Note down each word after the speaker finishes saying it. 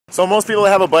So most people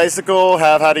that have a bicycle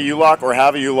have had a U-lock or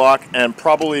have a U-lock and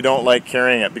probably don't like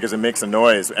carrying it because it makes a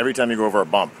noise every time you go over a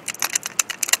bump.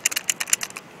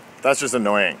 That's just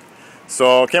annoying.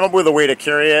 So I came up with a way to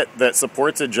carry it that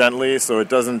supports it gently so it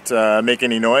doesn't make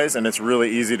any noise, and it's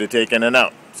really easy to take in and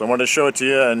out. So I wanted to show it to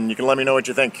you and you can let me know what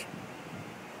you think.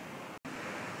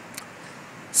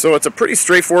 So it's a pretty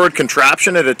straightforward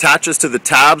contraption. It attaches to the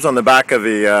tabs on the back of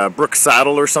a Brook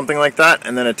saddle or something like that,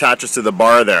 and then attaches to the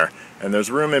bar there. And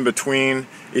there's room in between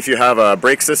if you have a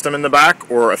brake system in the back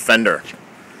or a fender.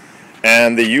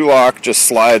 And the U-lock just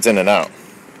slides in and out.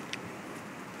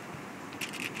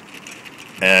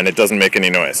 And it doesn't make any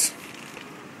noise.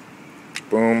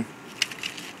 Boom.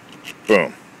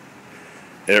 Boom.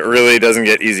 It really doesn't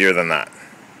get easier than that.